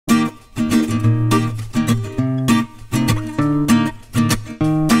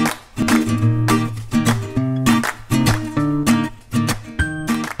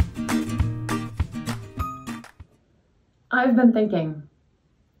been thinking,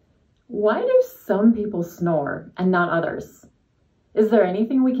 why do some people snore and not others? Is there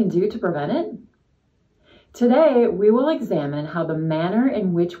anything we can do to prevent it? Today, we will examine how the manner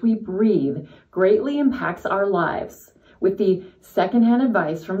in which we breathe greatly impacts our lives with the secondhand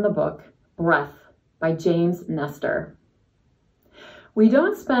advice from the book, Breath by James Nestor. We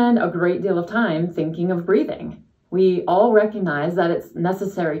don't spend a great deal of time thinking of breathing. We all recognize that it's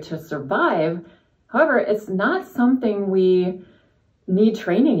necessary to survive. However, it's not something we need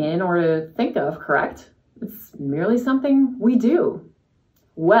training in or to think of, correct? It's merely something we do.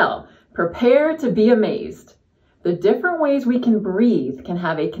 Well, prepare to be amazed. The different ways we can breathe can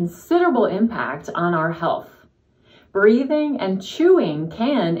have a considerable impact on our health. Breathing and chewing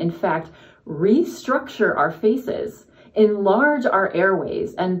can, in fact, restructure our faces, enlarge our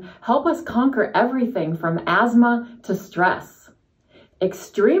airways, and help us conquer everything from asthma to stress.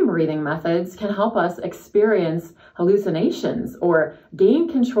 Extreme breathing methods can help us experience hallucinations or gain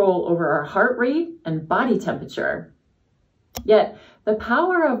control over our heart rate and body temperature. Yet, the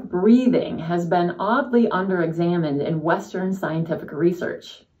power of breathing has been oddly underexamined in Western scientific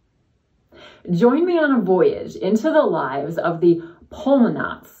research. Join me on a voyage into the lives of the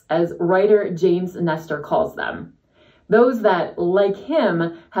pulmonauts, as writer James Nestor calls them. Those that, like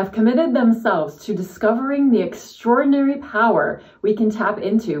him, have committed themselves to discovering the extraordinary power we can tap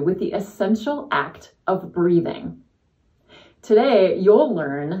into with the essential act of breathing. Today, you'll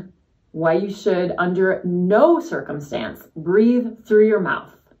learn why you should, under no circumstance, breathe through your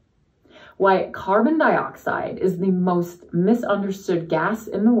mouth, why carbon dioxide is the most misunderstood gas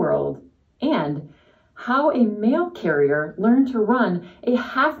in the world, and how a mail carrier learned to run a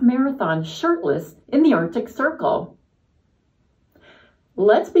half marathon shirtless in the Arctic Circle.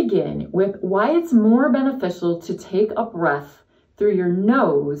 Let's begin with why it's more beneficial to take a breath through your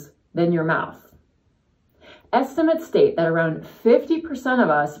nose than your mouth. Estimates state that around 50% of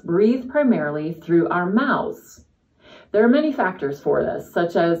us breathe primarily through our mouths. There are many factors for this,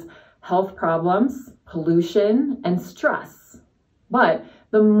 such as health problems, pollution, and stress. But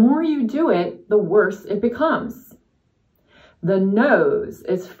the more you do it, the worse it becomes. The nose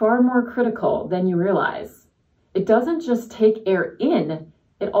is far more critical than you realize. It doesn't just take air in,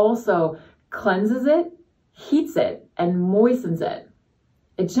 it also cleanses it, heats it, and moistens it.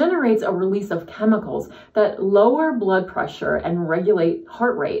 It generates a release of chemicals that lower blood pressure and regulate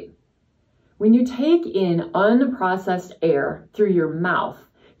heart rate. When you take in unprocessed air through your mouth,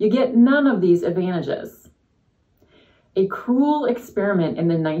 you get none of these advantages. A cruel experiment in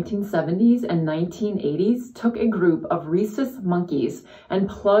the 1970s and 1980s took a group of rhesus monkeys and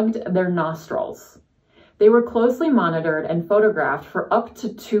plugged their nostrils. They were closely monitored and photographed for up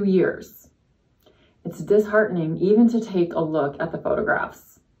to 2 years. It's disheartening even to take a look at the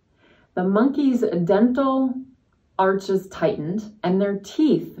photographs. The monkeys' dental arches tightened and their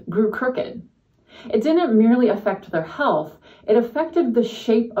teeth grew crooked. It didn't merely affect their health, it affected the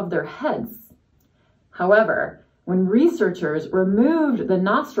shape of their heads. However, when researchers removed the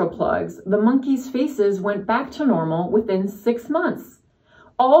nostril plugs, the monkeys' faces went back to normal within 6 months,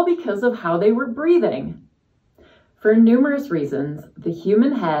 all because of how they were breathing. For numerous reasons, the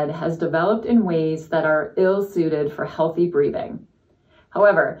human head has developed in ways that are ill-suited for healthy breathing.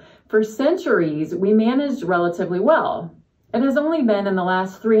 However, for centuries, we managed relatively well. It has only been in the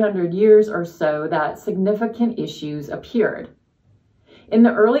last 300 years or so that significant issues appeared. In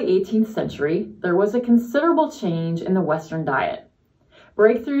the early 18th century, there was a considerable change in the Western diet.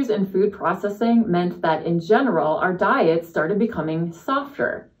 Breakthroughs in food processing meant that in general, our diets started becoming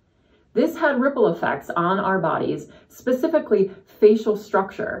softer. This had ripple effects on our bodies, specifically facial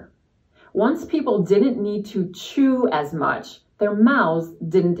structure. Once people didn't need to chew as much, their mouths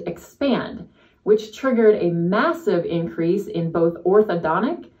didn't expand, which triggered a massive increase in both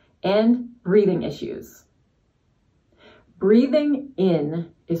orthodontic and breathing issues. Breathing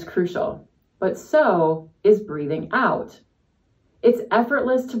in is crucial, but so is breathing out. It's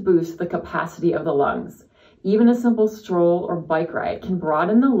effortless to boost the capacity of the lungs. Even a simple stroll or bike ride can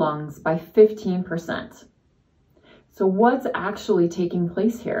broaden the lungs by 15%. So what's actually taking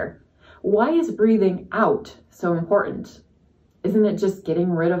place here? Why is breathing out so important? Isn't it just getting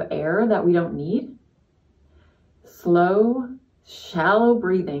rid of air that we don't need? Slow, shallow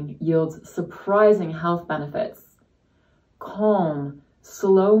breathing yields surprising health benefits. Calm,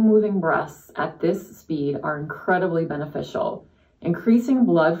 slow-moving breaths at this speed are incredibly beneficial, increasing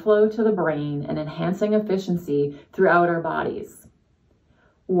blood flow to the brain and enhancing efficiency throughout our bodies.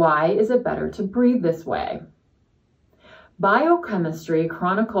 Why is it better to breathe this way? Biochemistry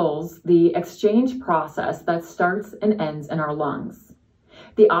chronicles the exchange process that starts and ends in our lungs.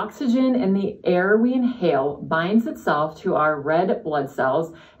 The oxygen in the air we inhale binds itself to our red blood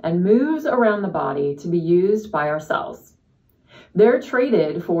cells and moves around the body to be used by our cells. They're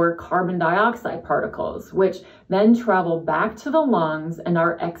traded for carbon dioxide particles, which then travel back to the lungs and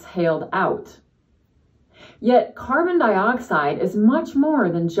are exhaled out. Yet carbon dioxide is much more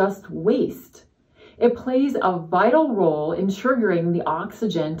than just waste. It plays a vital role in triggering the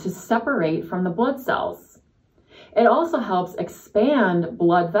oxygen to separate from the blood cells. It also helps expand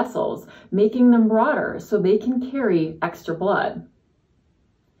blood vessels, making them broader so they can carry extra blood.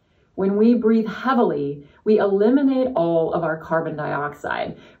 When we breathe heavily, we eliminate all of our carbon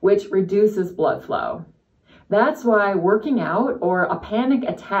dioxide, which reduces blood flow. That's why working out or a panic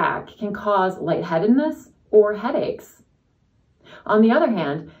attack can cause lightheadedness or headaches. On the other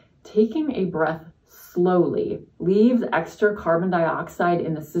hand, taking a breath slowly leaves extra carbon dioxide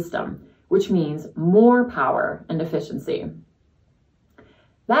in the system, which means more power and efficiency.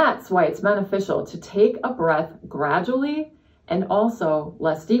 That's why it's beneficial to take a breath gradually and also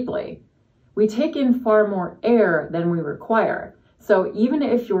less deeply. We take in far more air than we require, so even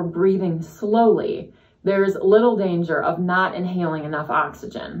if you're breathing slowly, there's little danger of not inhaling enough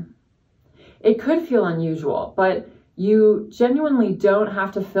oxygen. It could feel unusual, but you genuinely don't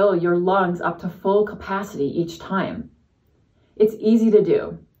have to fill your lungs up to full capacity each time. It's easy to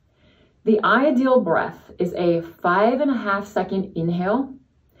do. The ideal breath is a 5.5 second inhale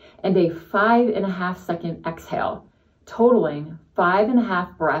and a 5.5 second exhale, totaling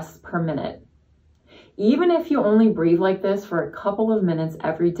 5.5 breaths per minute. Even if you only breathe like this for a couple of minutes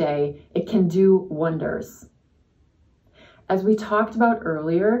every day, it can do wonders. As we talked about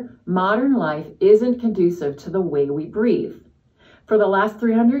earlier, modern life isn't conducive to the way we breathe. For the last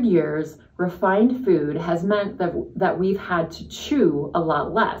 300 years, refined food has meant that we've had to chew a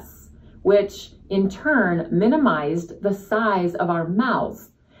lot less, which in turn minimized the size of our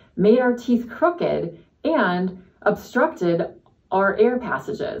mouths, made our teeth crooked, and obstructed our air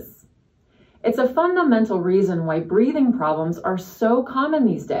passages. It's a fundamental reason why breathing problems are so common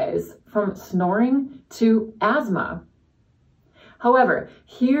these days, from snoring to asthma. However,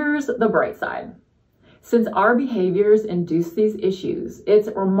 here's the bright side. Since our behaviors induce these issues, it's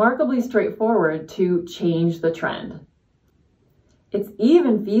remarkably straightforward to change the trend. It's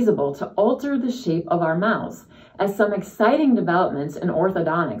even feasible to alter the shape of our mouths, as some exciting developments in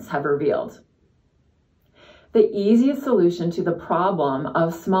orthodontics have revealed. The easiest solution to the problem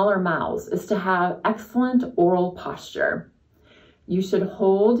of smaller mouths is to have excellent oral posture. You should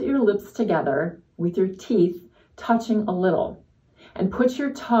hold your lips together with your teeth touching a little, and put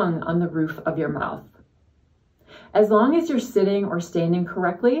your tongue on the roof of your mouth. As long as you're sitting or standing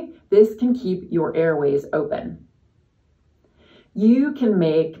correctly, this can keep your airways open. You can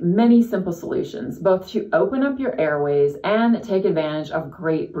make many simple solutions, both to open up your airways and take advantage of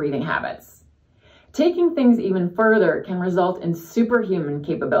great breathing habits. Taking things even further can result in superhuman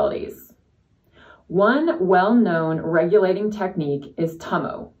capabilities. One well-known regulating technique is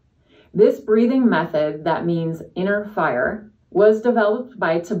tummo. This breathing method, that means inner fire, was developed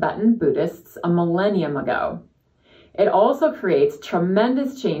by Tibetan Buddhists a millennium ago. It also creates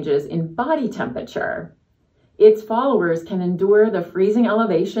tremendous changes in body temperature. Its followers can endure the freezing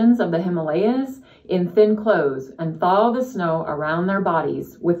elevations of the Himalayas in thin clothes and thaw the snow around their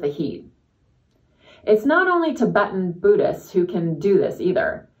bodies with the heat. It's not only Tibetan Buddhists who can do this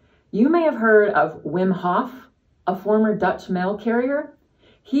either. You may have heard of Wim Hof, a former Dutch mail carrier.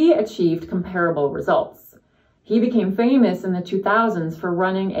 He achieved comparable results. He became famous in the 2000s for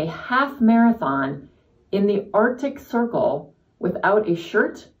running a half marathon in the Arctic Circle without a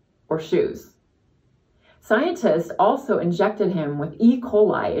shirt or shoes. Scientists also injected him with E.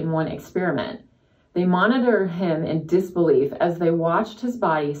 coli in one experiment. They monitored him in disbelief as they watched his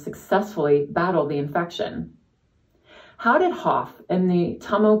body successfully battle the infection. How did Hof and the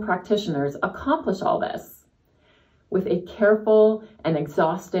tummo practitioners accomplish all this? With a careful and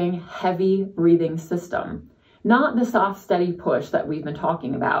exhausting, heavy breathing system. Not the soft, steady push that we've been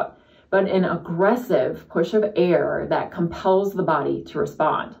talking about, but an aggressive push of air that compels the body to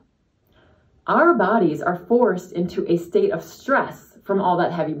respond. Our bodies are forced into a state of stress from all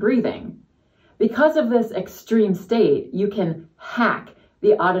that heavy breathing. Because of this extreme state, you can hack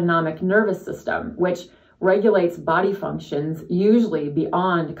the autonomic nervous system, which regulates body functions usually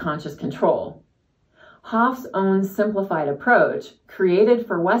beyond conscious control. Hof's own simplified approach, created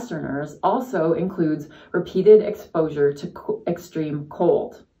for Westerners, also includes repeated exposure to extreme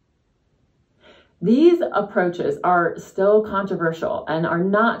cold. These approaches are still controversial and are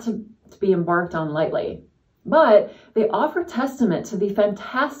not to be embarked on lightly, but they offer testament to the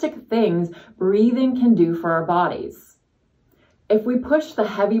fantastic things breathing can do for our bodies. If we push the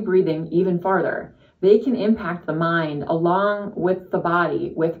heavy breathing even farther, they can impact the mind along with the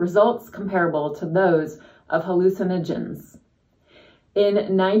body, with results comparable to those of hallucinogens. In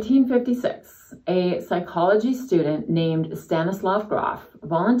 1956, a psychology student named Stanislav Grof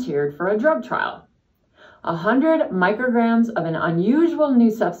volunteered for a drug trial. 100 micrograms of an unusual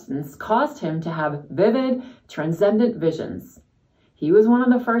new substance caused him to have vivid, transcendent visions. He was one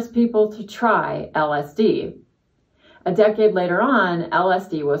of the first people to try LSD. A decade later on,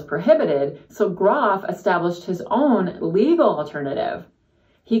 LSD was prohibited, so Grof established his own legal alternative.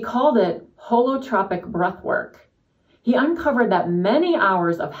 He called it holotropic breathwork. He uncovered that many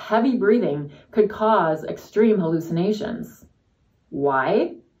hours of heavy breathing could cause extreme hallucinations.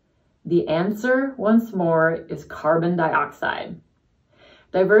 Why? The answer, once more, is carbon dioxide.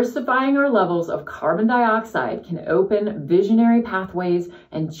 Diversifying our levels of carbon dioxide can open visionary pathways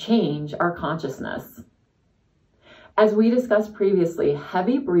and change our consciousness. As we discussed previously,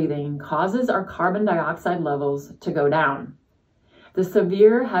 heavy breathing causes our carbon dioxide levels to go down. The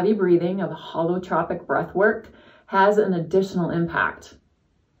severe heavy breathing of holotropic breathwork has an additional impact.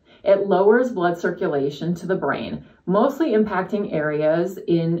 It lowers blood circulation to the brain, mostly impacting areas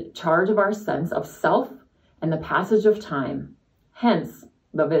in charge of our sense of self and the passage of time, hence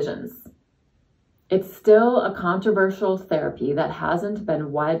the visions. It's still a controversial therapy that hasn't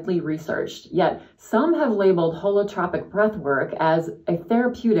been widely researched, yet some have labeled holotropic breathwork as a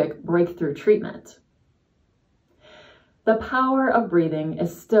therapeutic breakthrough treatment. The power of breathing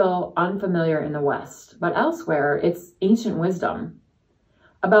is still unfamiliar in the West, but elsewhere it's ancient wisdom.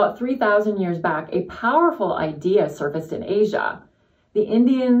 About 3,000 years back, a powerful idea surfaced in Asia. The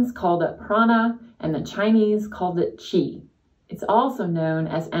Indians called it prana, and the Chinese called it qi. It's also known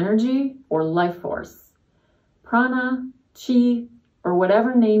as energy or life force. Prana, qi, or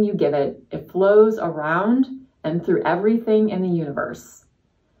whatever name you give it, it flows around and through everything in the universe.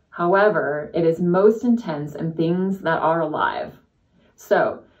 However, it is most intense in things that are alive.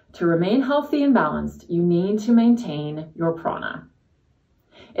 So, to remain healthy and balanced, you need to maintain your prana.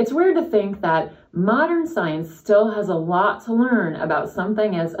 It's weird to think that modern science still has a lot to learn about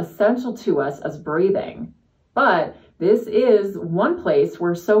something as essential to us as breathing. But this is one place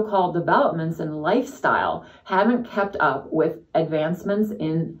where so-called developments in lifestyle haven't kept up with advancements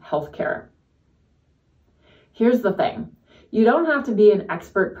in healthcare. Here's the thing. You don't have to be an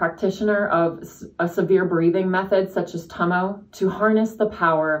expert practitioner of a severe breathing method such as Tummo to harness the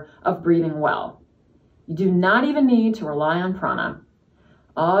power of breathing well. You do not even need to rely on prana.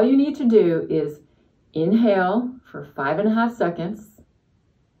 All you need to do is inhale for 5.5 seconds,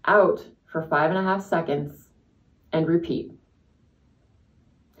 out for 5.5 seconds, and repeat.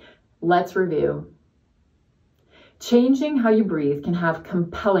 Let's review. Changing how you breathe can have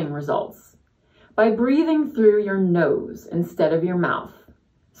compelling results. By breathing through your nose instead of your mouth,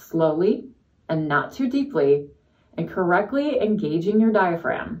 slowly and not too deeply, and correctly engaging your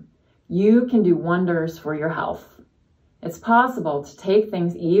diaphragm, you can do wonders for your health. It's possible to take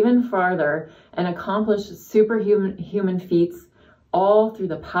things even farther and accomplish superhuman feats, all through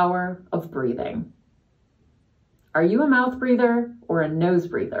the power of breathing. Are you a mouth breather or a nose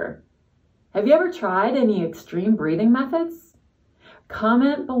breather? Have you ever tried any extreme breathing methods?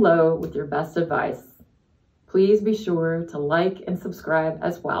 Comment below with your best advice. Please be sure to like and subscribe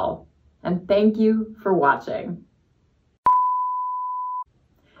as well. And thank you for watching.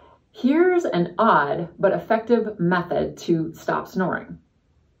 Here's an odd but effective method to stop snoring.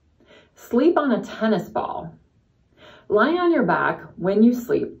 Sleep on a tennis ball. Lying on your back when you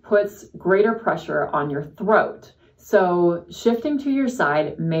sleep puts greater pressure on your throat, so shifting to your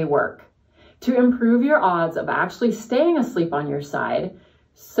side may work. To improve your odds of actually staying asleep on your side,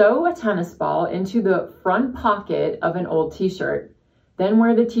 sew a tennis ball into the front pocket of an old t-shirt, then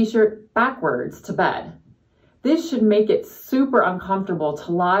wear the t-shirt backwards to bed. This should make it super uncomfortable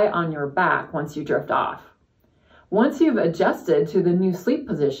to lie on your back once you drift off. Once you've adjusted to the new sleep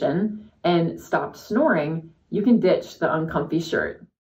position and stopped snoring, you can ditch the uncomfy shirt.